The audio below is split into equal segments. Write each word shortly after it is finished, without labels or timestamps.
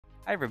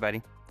Hi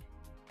everybody,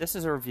 this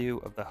is a review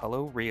of the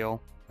Hello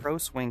Real Pro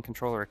Swing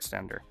Controller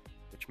Extender,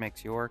 which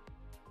makes your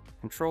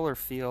controller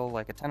feel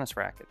like a tennis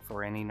racket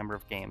for any number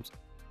of games.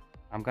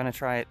 I'm going to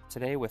try it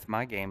today with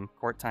my game,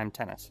 Court Time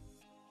Tennis.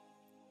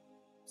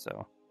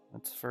 So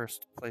let's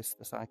first place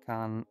this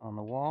icon on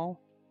the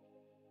wall,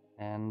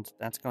 and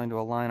that's going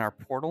to align our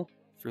portal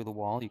through the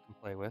wall you can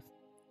play with.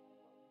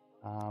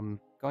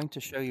 I'm going to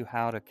show you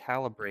how to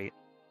calibrate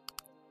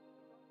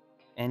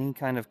any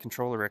kind of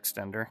controller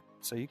extender.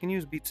 So you can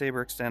use Beat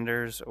Saber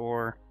extenders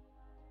or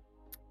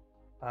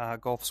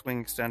golf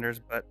swing extenders,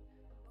 but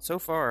so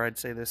far I'd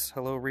say this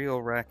Hello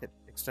Real racket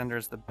extender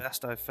is the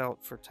best I've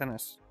felt for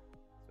tennis.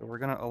 So we're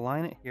going to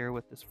align it here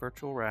with this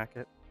virtual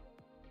racket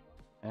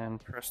and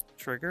press the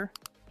trigger.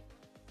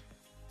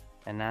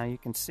 And now you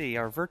can see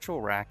our virtual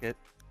racket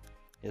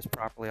is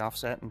properly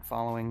offset and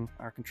following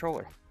our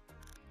controller.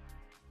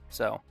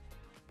 So,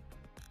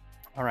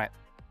 alright,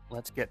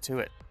 let's get to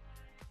it.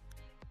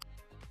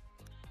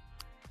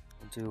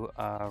 We'll do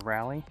a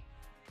rally.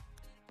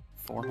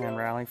 Forehand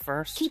rally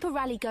first. Keep a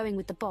rally going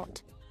with the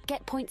bot.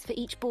 Get points for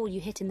each ball you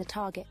hit in the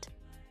target.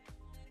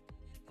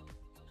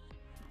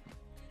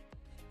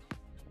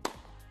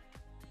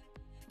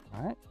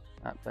 Alright,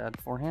 not bad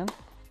forehand.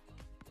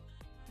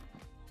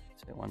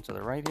 Let's hit one to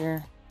the right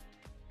here.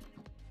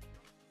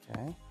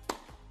 Okay.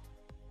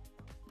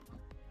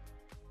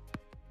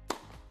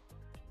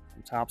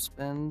 Some top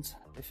spins.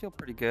 They feel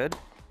pretty good.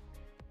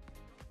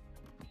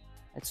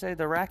 I'd say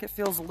the racket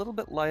feels a little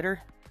bit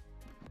lighter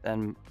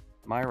than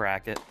my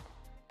racket,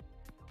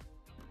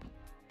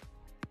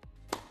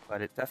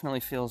 but it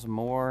definitely feels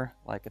more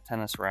like a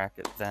tennis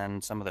racket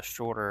than some of the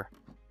shorter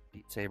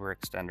Beat Saber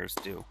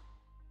extenders do.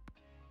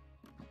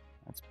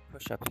 Let's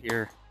push up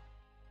here,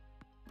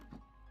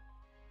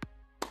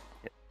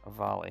 hit a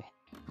volley.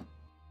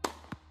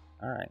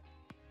 Alright,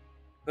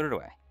 put it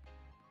away.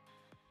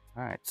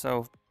 Alright,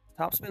 so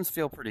top spins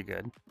feel pretty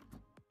good.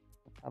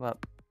 How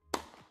about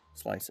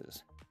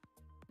slices?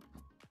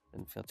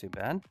 Didn't feel too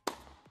bad.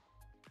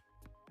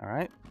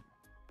 Alright.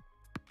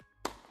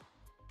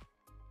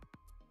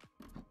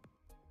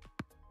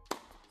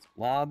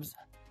 Lobs.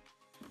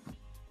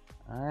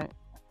 Alright.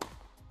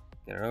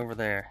 Get it over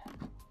there.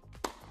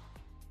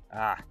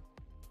 Ah.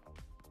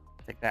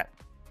 Take that.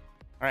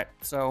 Alright,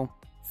 so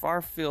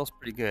far feels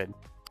pretty good.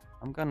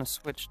 I'm gonna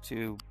switch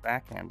to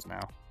backhands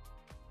now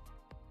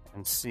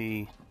and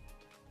see.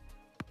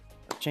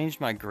 I've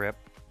changed my grip.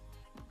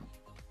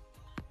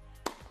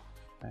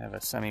 I have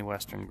a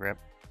semi-western grip.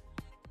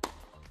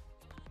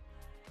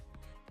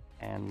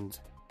 And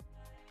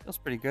feels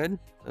pretty good.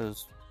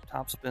 Those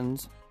top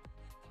spins.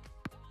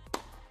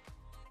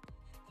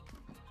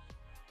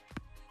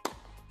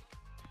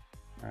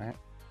 Alright,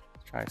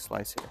 let's try a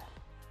slice here.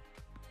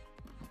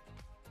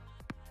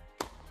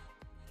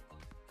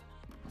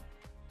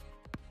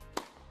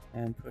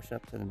 And push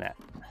up to the net.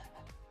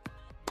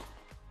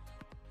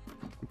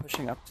 I'm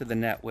pushing up to the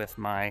net with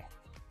my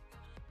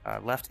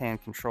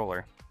left-hand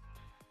controller.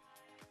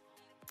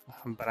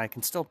 But I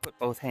can still put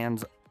both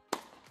hands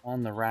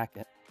on the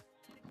racket.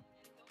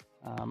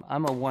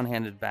 I'm a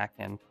one-handed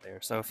backhand player,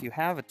 so if you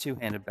have a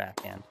two-handed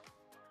backhand,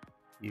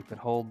 you could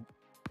hold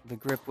the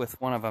grip with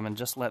one of them and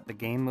just let the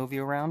game move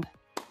you around.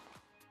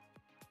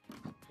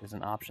 Is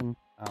an option,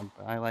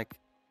 but I like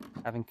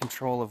having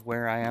control of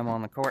where I am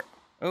on the court.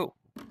 Oh,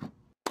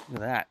 look at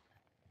that.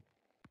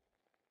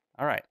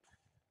 Alright,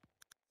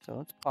 so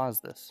let's pause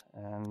this,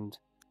 and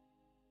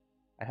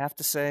I have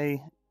to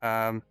say,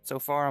 so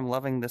far I'm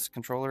loving this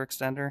controller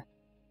extender.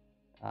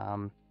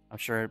 I'm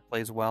sure it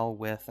plays well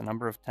with a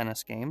number of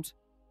tennis games,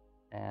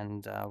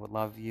 and would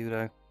love you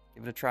to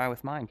give it a try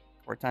with mine,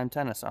 Court Time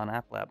Tennis on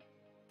App Lab.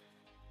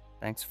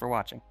 Thanks for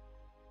watching.